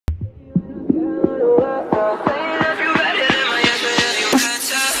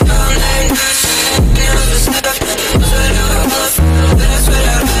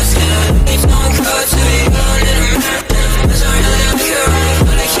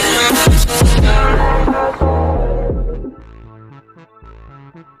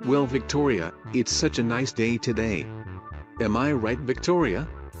Well, Victoria, it's such a nice day today. Am I right, Victoria?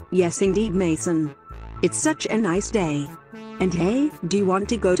 Yes, indeed, Mason. It's such a nice day. And hey, do you want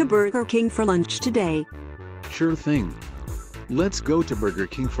to go to Burger King for lunch today? Sure thing. Let's go to Burger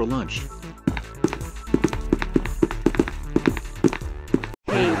King for lunch.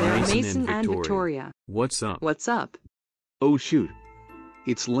 Hey there, Mason and Victoria. What's up? What's up? Oh shoot.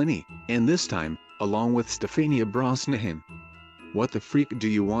 It's Lenny, and this time, along with Stefania Brosnahan. What the freak do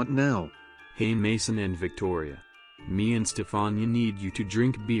you want now? Hey Mason and Victoria. Me and Stefania need you to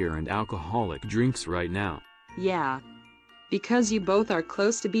drink beer and alcoholic drinks right now. Yeah. Because you both are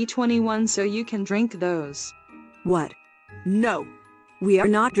close to be 21, so you can drink those. What? No. We are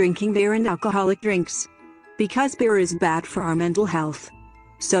not drinking beer and alcoholic drinks. Because beer is bad for our mental health.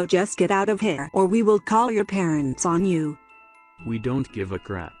 So just get out of here or we will call your parents on you. We don't give a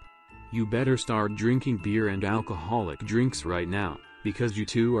crap. You better start drinking beer and alcoholic drinks right now, because you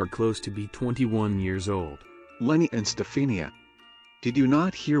two are close to be 21 years old. Lenny and Stefania. Did you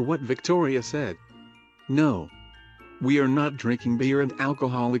not hear what Victoria said? No. We are not drinking beer and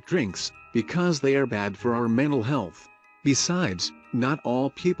alcoholic drinks, because they are bad for our mental health. Besides, not all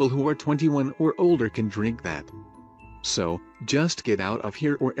people who are 21 or older can drink that. So, just get out of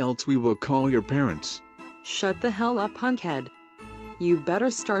here or else we will call your parents. Shut the hell up, punkhead. You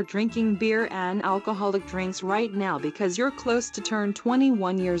better start drinking beer and alcoholic drinks right now because you're close to turn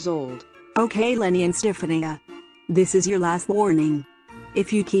 21 years old. Okay, Lenny and Stefania. This is your last warning.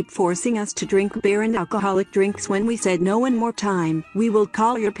 If you keep forcing us to drink beer and alcoholic drinks when we said no one more time, we will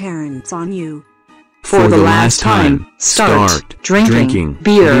call your parents on you. For the last time, start drinking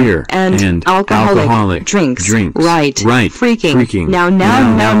beer and alcoholic drinks. Right. Freaking. Now,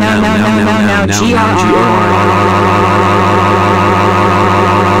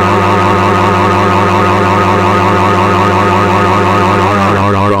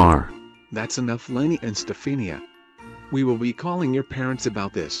 That's enough, Lenny and Stefania. We will be calling your parents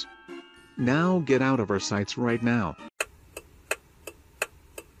about this. Now get out of our sights right now.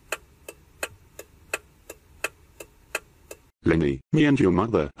 Lenny, me and your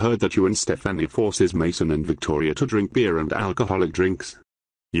mother heard that you and Stefania forces Mason and Victoria to drink beer and alcoholic drinks.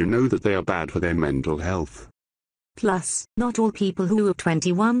 You know that they are bad for their mental health. Plus, not all people who are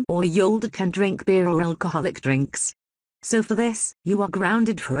 21 or older can drink beer or alcoholic drinks. So for this, you are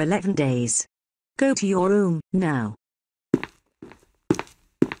grounded for 11 days. Go to your room, now.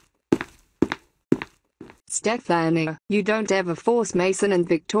 Stefania, you don't ever force Mason and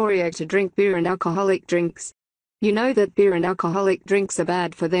Victoria to drink beer and alcoholic drinks. You know that beer and alcoholic drinks are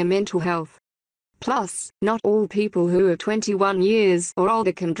bad for their mental health. Plus, not all people who are 21 years or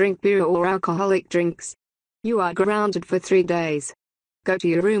older can drink beer or alcoholic drinks. You are grounded for 3 days. Go to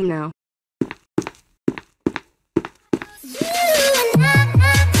your room now.